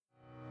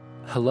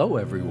Hello,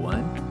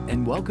 everyone,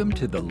 and welcome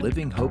to the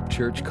Living Hope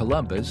Church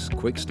Columbus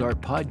Quick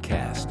Start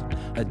Podcast,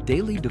 a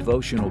daily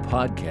devotional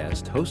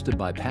podcast hosted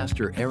by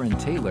Pastor Aaron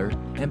Taylor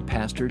and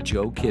Pastor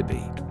Joe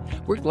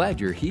Kibbe. We're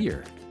glad you're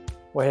here.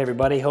 Well, hey,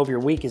 everybody. Hope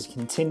your week is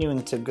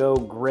continuing to go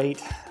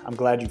great. I'm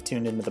glad you've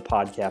tuned into the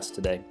podcast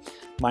today.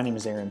 My name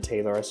is Aaron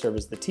Taylor. I serve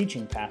as the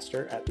teaching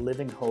pastor at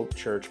Living Hope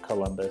Church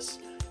Columbus.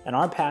 And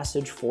our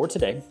passage for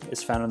today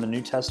is found in the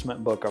New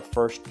Testament book of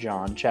 1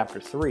 John chapter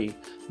 3,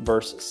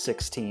 verse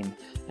 16.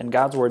 And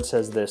God's word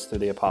says this through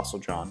the Apostle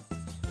John.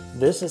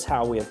 This is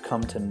how we have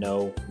come to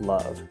know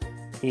love.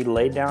 He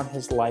laid down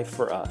his life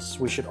for us.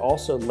 We should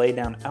also lay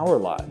down our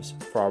lives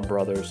for our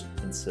brothers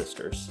and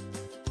sisters.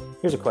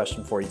 Here's a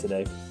question for you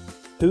today.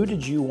 Who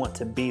did you want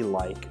to be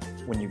like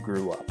when you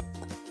grew up?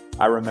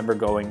 I remember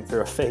going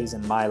through a phase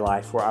in my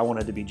life where I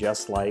wanted to be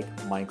just like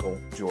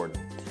Michael Jordan.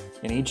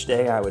 And each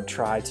day I would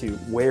try to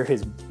wear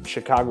his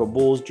Chicago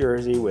Bulls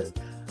jersey with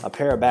a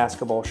pair of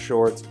basketball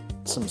shorts,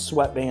 some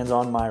sweatbands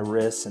on my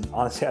wrists, and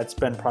honestly I'd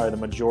spend probably the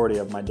majority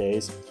of my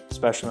days,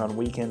 especially on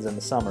weekends in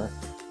the summer,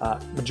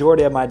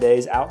 majority of my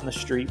days out in the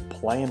street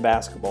playing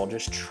basketball,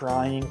 just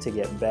trying to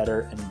get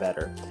better and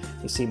better.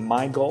 You see,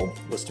 my goal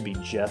was to be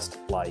just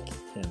like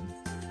him.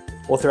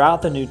 Well,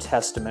 throughout the New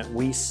Testament,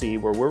 we see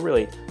where we're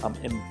really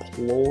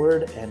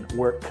implored and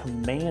we're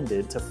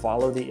commanded to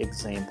follow the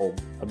example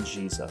of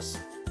Jesus.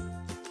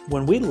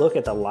 When we look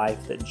at the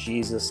life that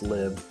Jesus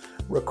lived,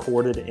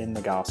 recorded in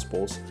the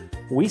Gospels,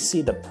 we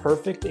see the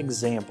perfect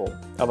example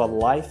of a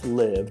life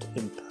lived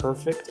in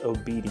perfect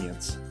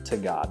obedience to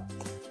God.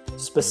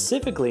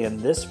 Specifically in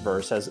this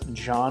verse, as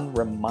John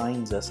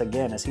reminds us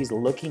again, as he's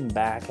looking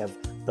back at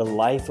the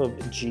life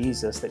of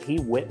Jesus that he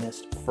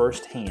witnessed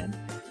firsthand,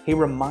 he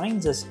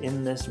reminds us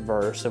in this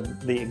verse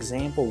of the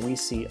example we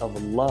see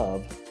of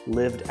love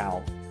lived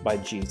out by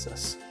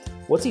Jesus.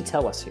 What's he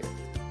tell us here?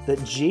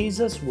 That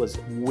Jesus was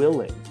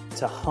willing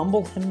to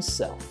humble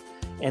himself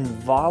and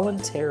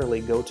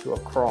voluntarily go to a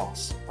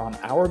cross on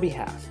our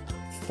behalf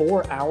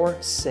for our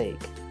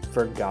sake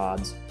for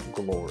God's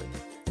glory.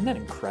 Isn't that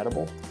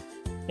incredible?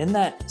 In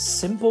that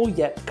simple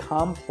yet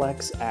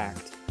complex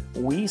act,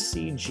 we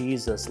see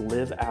Jesus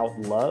live out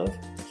love,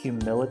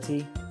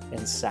 humility,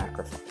 and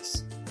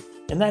sacrifice.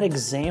 In that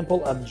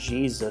example of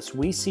Jesus,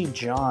 we see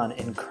John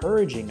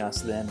encouraging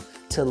us then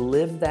to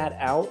live that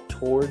out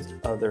towards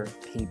other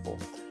people.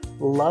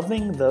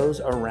 Loving those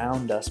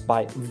around us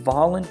by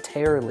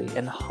voluntarily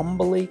and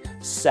humbly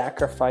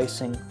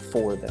sacrificing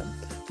for them,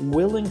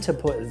 willing to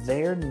put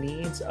their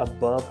needs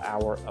above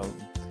our own.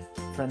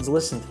 Friends,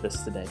 listen to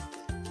this today.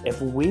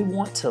 If we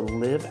want to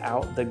live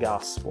out the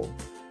gospel,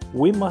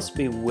 we must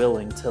be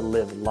willing to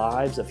live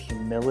lives of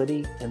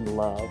humility and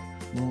love,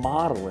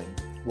 modeling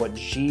what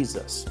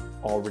Jesus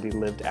already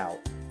lived out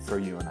for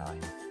you and I.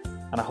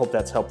 And I hope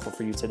that's helpful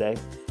for you today.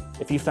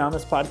 If you found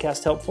this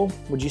podcast helpful,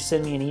 would you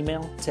send me an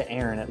email to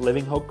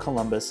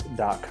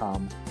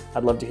aaron@livinghopecolumbus.com.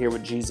 I'd love to hear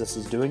what Jesus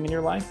is doing in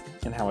your life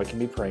and how I can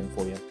be praying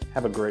for you.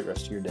 Have a great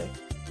rest of your day.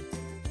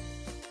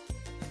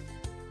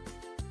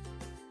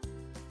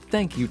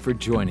 Thank you for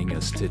joining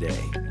us today.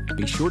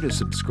 Be sure to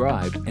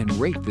subscribe and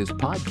rate this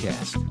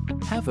podcast.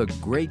 Have a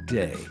great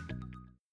day.